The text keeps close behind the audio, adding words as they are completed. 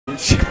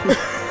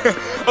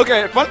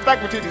Okay, fun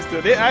fact with these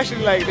two. They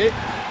actually like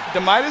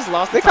Demitus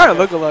lost. They kind of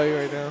look alike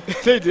right now.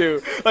 They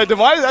do. Like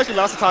Demitus actually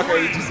lost to Taka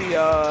at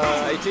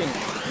GGA 18.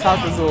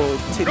 Taka's little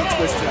titty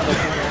twisted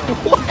looking around.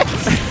 What?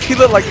 He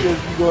looked like he was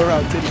going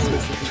around titty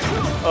twisted.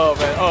 Oh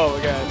man. Oh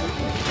my god.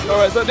 All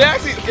right. So they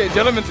actually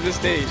gentlemen to this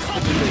stage.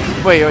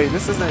 Wait.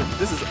 This is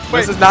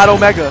not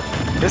Omega.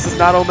 This is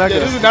not Omega.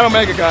 Yeah, this is not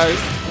Omega, guys.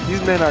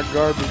 These men are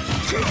garbage.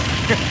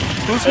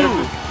 Who's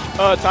who?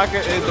 Taka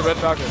is the Red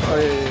Falcon. Oh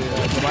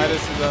yeah.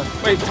 Demitus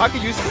is wait, Taka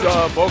uses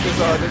both as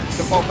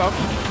the Falcon?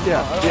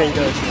 Yeah, he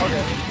does.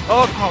 Okay.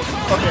 Oh,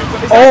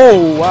 okay.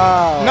 So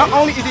wow. Not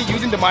only is he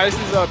using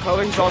Demitus'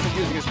 color, he's also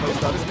using his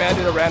playstyle. This man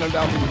did a random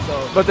down move,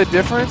 so. But the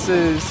difference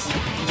is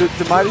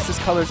Demitus'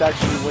 color is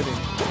actually winning.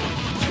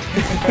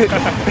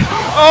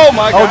 Oh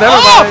my god. Oh,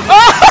 never mind.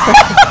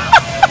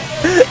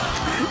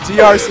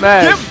 GR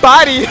smash. Get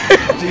body.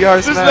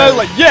 GR smash. This man's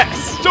like,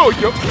 yes. Show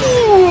you.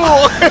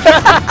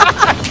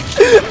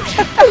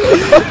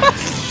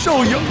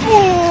 Show you.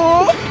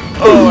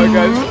 Oh my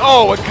god.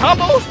 Oh, what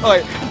combos?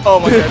 Oh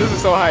my god, this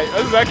is so hype.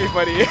 This is actually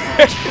funny.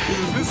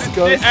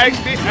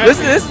 This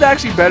is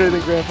actually better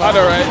than Grand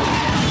Final. I know, right?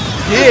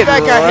 Get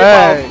that guy hit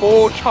by a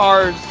full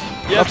charge.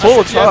 Yes, a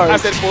full charge. Yes, I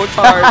said full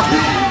charge.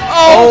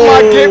 Oh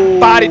my, get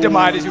body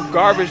Demitus, you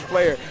garbage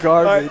player.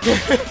 Garbage.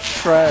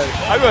 Trash.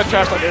 I'm gonna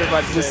trash like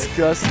everybody today.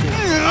 Disgusting.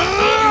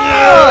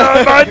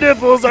 My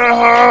nipples are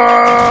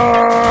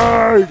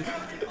hard.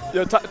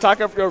 Yo,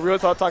 Taka, real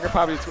talk, Taka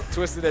probably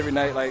twisted every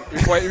night, like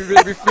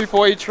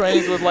before he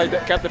trains with like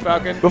Captain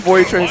Falcon. Before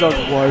he trains on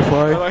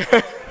Wi-Fi.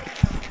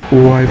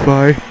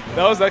 Wi-Fi.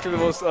 That was actually the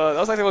most. That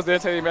was actually the most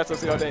entertaining match I've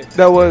seen all day.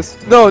 That was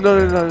no.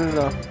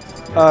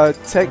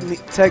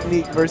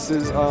 Technique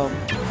versus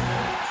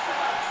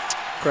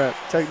crap.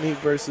 Technique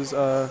versus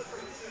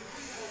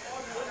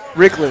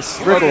Rickless.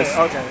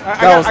 Okay.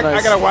 That was nice.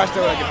 I gotta watch that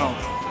when I get home.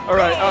 All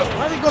right.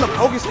 Why are they going to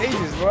poker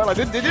stages, bro? Like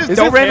they just Is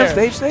don't it random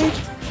care. stage?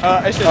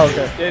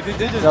 Okay. Yeah,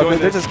 they're just doing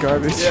they're this. just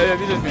garbage. Yeah,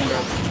 they're just being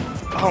garbage.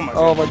 Oh my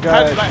god. Oh my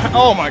god.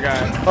 Oh my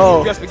god. Oh.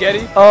 We got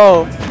spaghetti.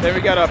 Oh. Then we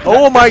got a.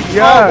 Oh my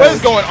god. Oh, what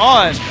is going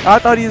on? I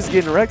thought he was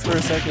getting wrecked for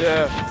a second.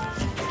 Yeah.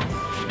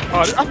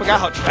 Oh, I forgot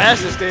how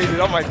trash this stage is.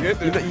 Oh my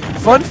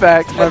goodness. Fun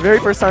fact: my very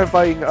first time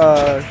fighting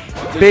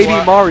Baby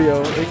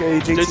Mario, aka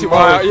JT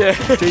Wild. Yeah.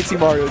 JT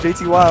Mario,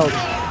 JT Wild.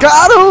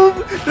 Got him!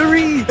 The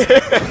read!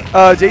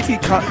 JT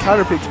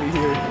counterpicked me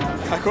here.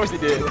 Of course he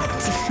did.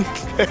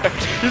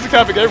 He's a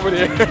counterpick everybody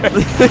here.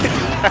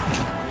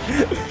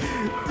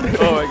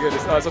 Oh my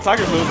goodness. So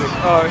Taka's losing.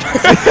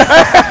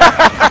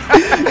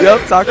 Yep,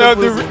 Taka's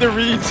losing. The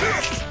reads.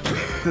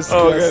 Disgusting.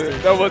 Oh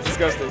god, that was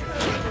disgusting.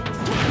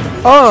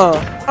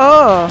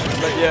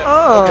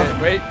 Okay,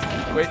 wait.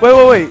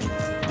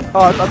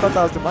 Oh, I thought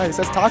that was Demitus.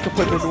 That's Taka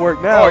putting in the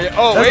work now. Oh, yeah.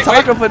 Oh, that's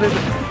Taka putting in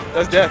the...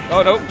 That's death.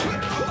 Oh, no.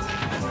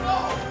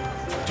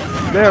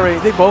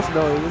 They both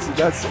know this is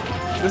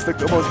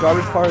the most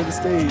garbage part of the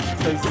stage.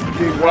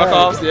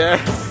 Walk-offs, yeah.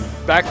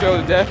 Back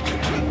throw to death.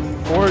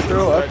 Forward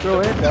throw, up throw,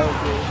 and down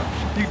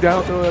throw. You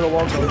down throw at a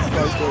walk-off, you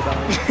probably still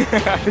down.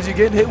 Because you're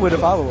getting hit with a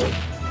follow-up.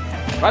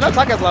 Right now,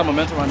 Taka has a lot of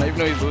momentum right now, even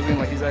though he's losing.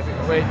 Like, he's actually...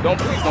 Wait, please don't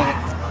hit.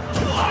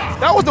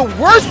 That was the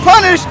worst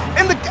punish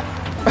in the...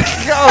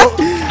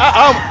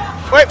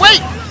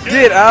 Wait!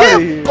 Get out of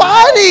here. Get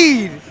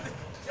bodied!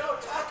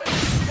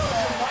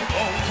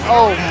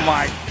 Oh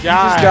my god. You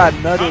just got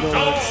nutted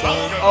on it,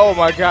 son. Oh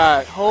my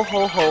god. Ho.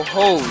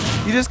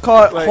 You just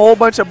caught a whole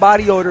bunch of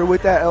body odor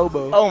with that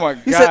elbow. Oh my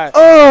god. He said,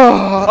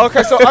 oh.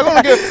 Okay, so I'm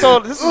gonna give. So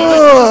this is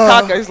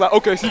Taka. He's like,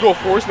 okay, so you go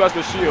force smash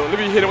with shield. Let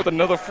me hit him with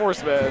another force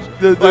smash.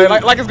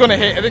 Like it's gonna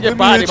hit and then get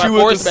bodied by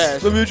force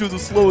smash. Let me hit you with the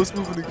slowest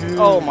move in the game.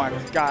 Oh my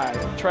god.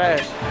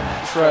 Trash.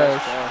 It's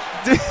trash.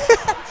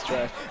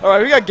 All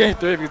right, we got game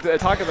 3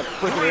 because Taka's a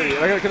freaking idiot.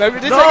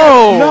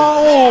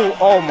 No.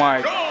 Oh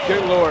my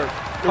good lord.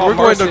 We're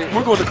going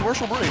to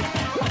commercial break.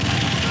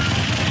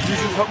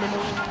 Jesus help me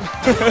move.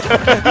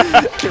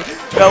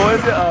 That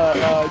was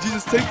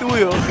Jesus take the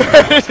wheel.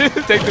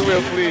 Take the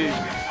wheel, please.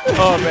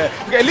 Oh man.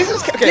 Okay, at least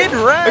it's Get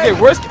wrecked.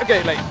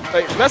 Okay, like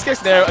best case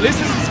scenario. At least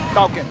this is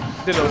Falcon.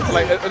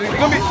 Like it's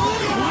gonna be.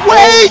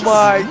 Wait! Oh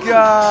my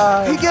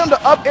god. He get him to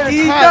up air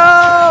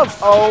attack.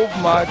 Enough. Oh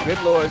my good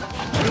lord.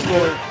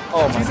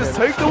 Oh my Jesus, goodness.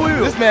 take the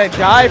wheel. This man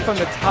died from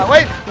the top.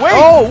 Wait.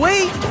 Oh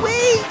wait.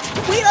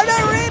 I'm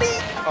not ready.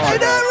 Oh, I'm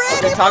not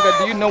ready. Okay, Taka,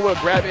 do you know what a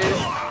grab is?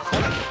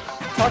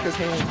 Taka's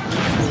hand.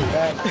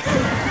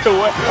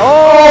 What?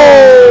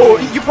 Oh!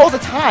 You pulled the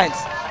times.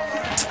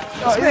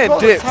 This man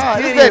dipped.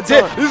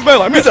 This man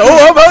like,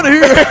 oh, I'm out of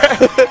here.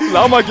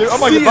 I might get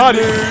body.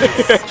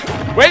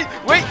 Wait.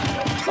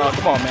 Oh,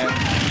 come on, man.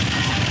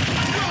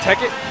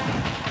 Tech it.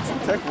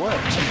 Tech what?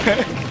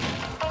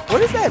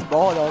 What is that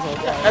ball that was on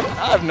top?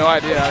 I have no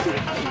idea.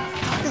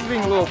 Taka's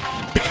being a little...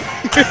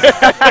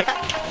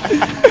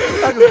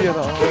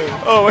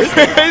 Oh, he's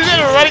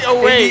running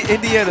away.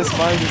 Indiana's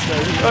finest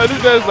right here.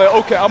 This guy's like,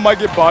 okay, I might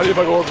get bodied if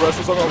I go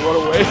aggressive, so I'm gonna run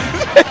away.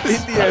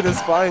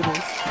 Indiana's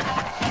finest.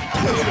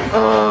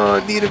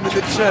 Need him in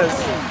the chest.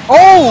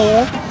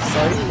 Oh!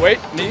 Sorry. Wait,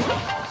 knee?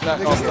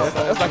 That's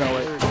not gonna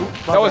work.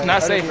 That was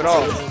not safe at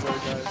all.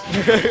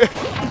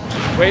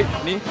 Wait,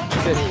 knee.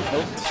 Sit.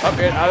 Nope. Up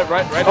here. Out of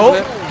right. Oh.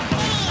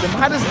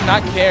 Demitus is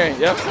not caring.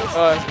 Yep.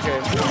 Okay.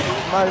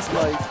 Demitus,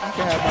 like, you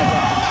can have my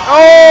back.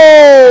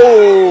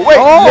 Oh! Wait,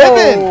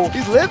 living.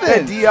 He's living.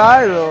 That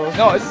DI though.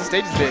 No, this is the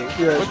stage is big.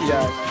 Yeah, What DI.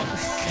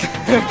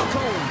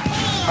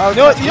 You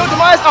know,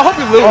 Demitus, I hope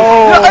you lose.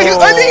 Oh. No, I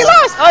think he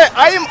lost.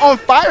 I am on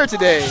fire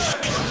today.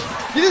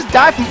 You just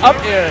died from up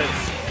airs.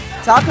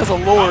 Taka's a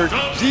lord.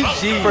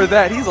 GG. For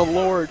that, he's a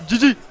lord.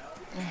 GG.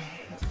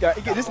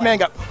 This man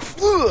got.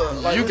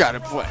 Like, You gotta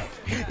play.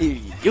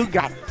 You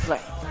gotta play.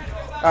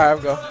 All right,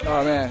 I'm go.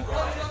 Oh man.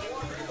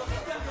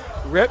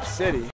 Rip City.